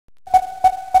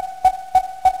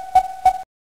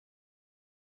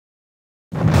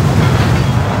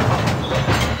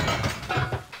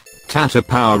Tata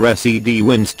Power SED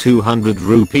wins 200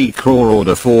 rupee crore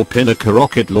order for Pinaka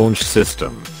Rocket Launch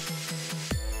System.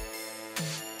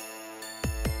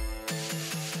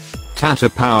 Tata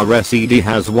Power SED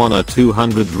has won a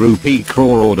 200 rupee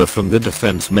crore order from the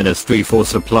Defence Ministry for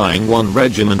supplying one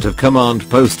regiment of command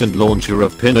post and launcher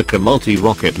of Pinaka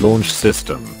multi-rocket launch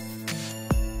system.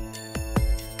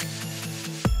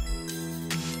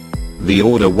 The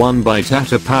order won by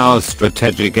Tata Power's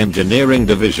Strategic Engineering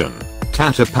Division,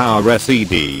 Tata Power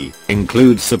SED,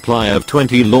 includes supply of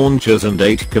 20 launchers and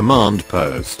 8 command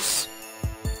posts.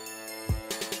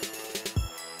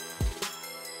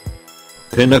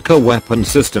 Pinaka Weapon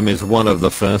System is one of the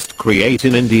first Create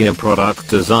in India products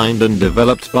designed and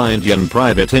developed by Indian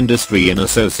private industry in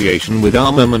association with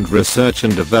Armament Research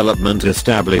and Development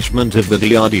Establishment of the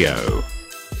DRDO.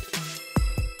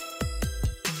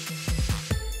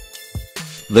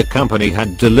 The company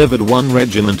had delivered one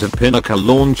regiment of Pinaka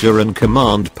launcher and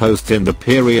command post in the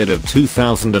period of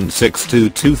 2006 to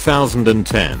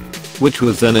 2010, which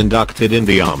was then inducted in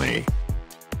the army.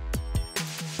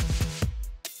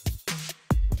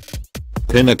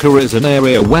 Pinaka is an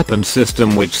area weapon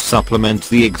system which supplements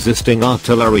the existing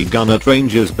artillery gun at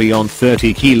ranges beyond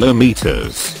 30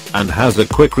 kilometers, and has a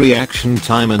quick reaction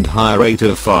time and high rate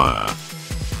of fire.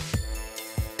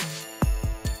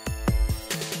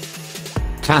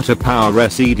 Tata Power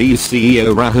SED's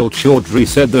CEO Rahul Chaudhary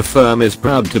said the firm is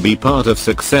proud to be part of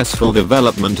successful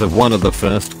development of one of the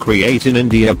first Create in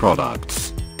India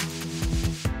products.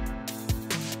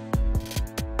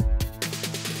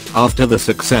 After the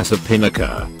success of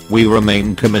Pinaka, we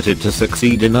remain committed to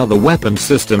succeed in other weapon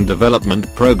system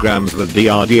development programs with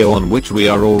DRDO on which we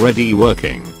are already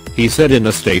working, he said in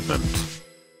a statement.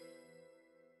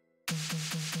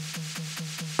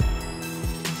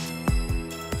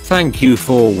 Thank you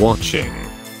for watching.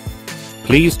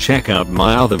 Please check out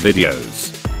my other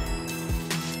videos.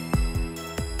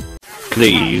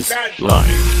 Please like,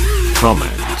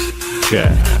 comment,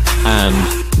 share, and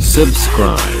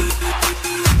subscribe.